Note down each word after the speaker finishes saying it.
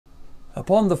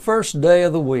Upon the first day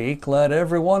of the week, let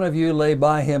every one of you lay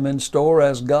by him in store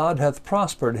as God hath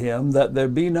prospered him, that there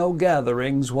be no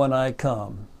gatherings when I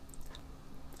come.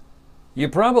 You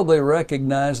probably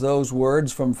recognize those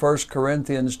words from 1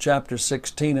 Corinthians chapter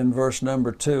 16 and verse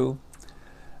number 2.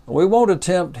 We won't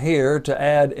attempt here to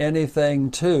add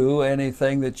anything to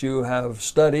anything that you have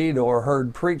studied or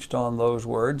heard preached on those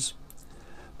words.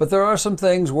 But there are some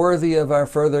things worthy of our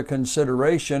further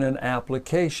consideration and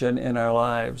application in our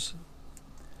lives.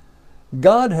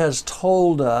 God has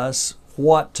told us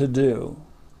what to do,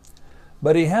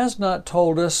 but He has not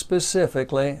told us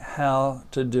specifically how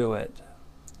to do it.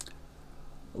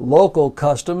 Local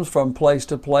customs from place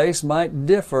to place might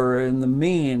differ in the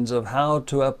means of how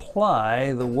to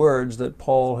apply the words that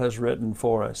Paul has written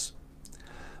for us.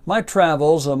 My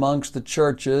travels amongst the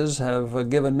churches have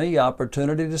given me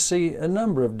opportunity to see a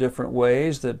number of different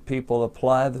ways that people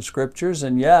apply the Scriptures,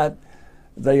 and yet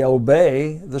they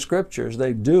obey the Scriptures.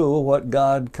 They do what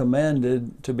God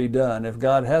commanded to be done. If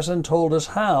God hasn't told us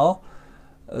how,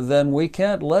 then we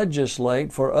can't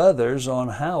legislate for others on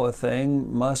how a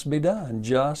thing must be done,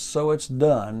 just so it's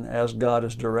done as God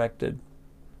has directed.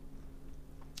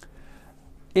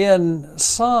 In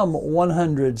Psalm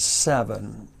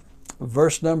 107,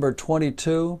 verse number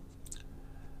 22,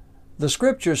 the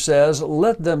Scripture says,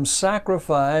 "Let them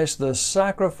sacrifice the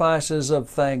sacrifices of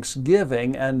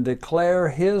thanksgiving and declare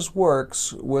His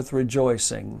works with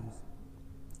rejoicing."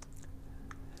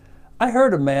 I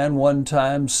heard a man one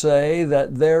time say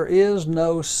that there is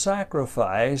no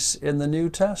sacrifice in the New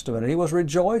Testament. He was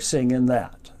rejoicing in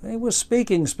that. He was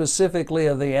speaking specifically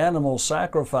of the animal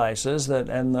sacrifices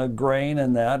and the grain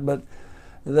and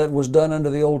that was done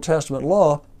under the Old Testament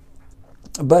law.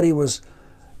 But he was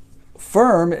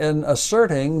firm in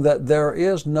asserting that there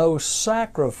is no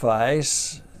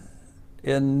sacrifice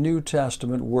in New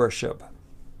Testament worship.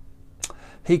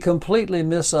 He completely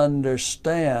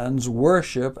misunderstands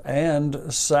worship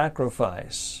and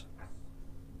sacrifice.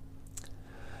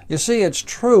 You see, it's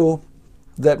true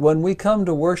that when we come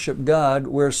to worship God,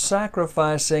 we're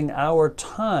sacrificing our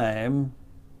time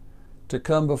to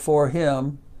come before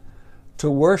Him to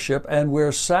worship, and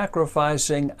we're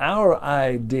sacrificing our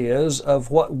ideas of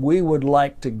what we would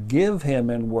like to give Him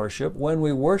in worship when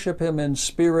we worship Him in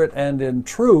spirit and in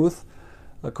truth,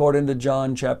 according to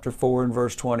John chapter 4 and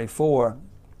verse 24.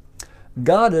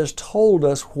 God has told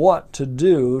us what to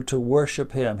do to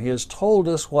worship Him. He has told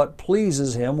us what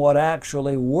pleases Him, what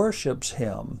actually worships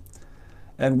Him.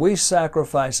 And we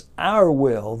sacrifice our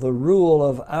will, the rule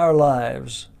of our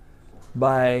lives,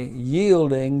 by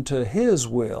yielding to His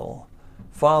will,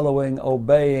 following,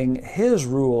 obeying His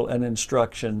rule and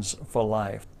instructions for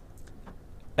life.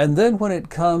 And then when it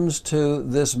comes to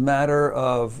this matter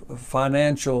of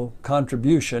financial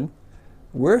contribution,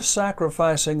 we're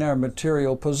sacrificing our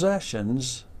material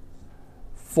possessions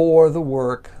for the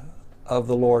work of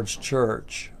the Lord's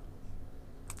church.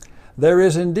 There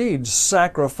is indeed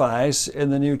sacrifice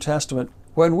in the New Testament.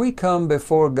 When we come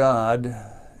before God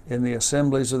in the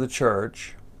assemblies of the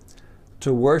church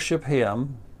to worship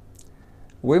Him,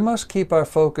 we must keep our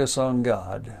focus on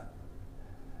God.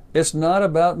 It's not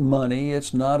about money,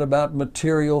 it's not about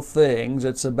material things,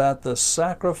 it's about the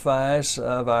sacrifice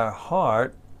of our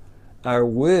heart, our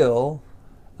will,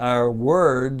 our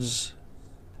words,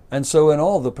 and so in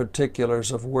all the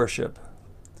particulars of worship,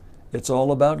 it's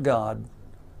all about God,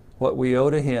 what we owe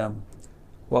to Him,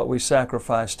 what we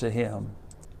sacrifice to Him.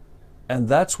 And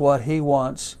that's what He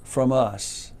wants from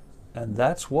us, and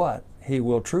that's what He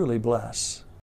will truly bless.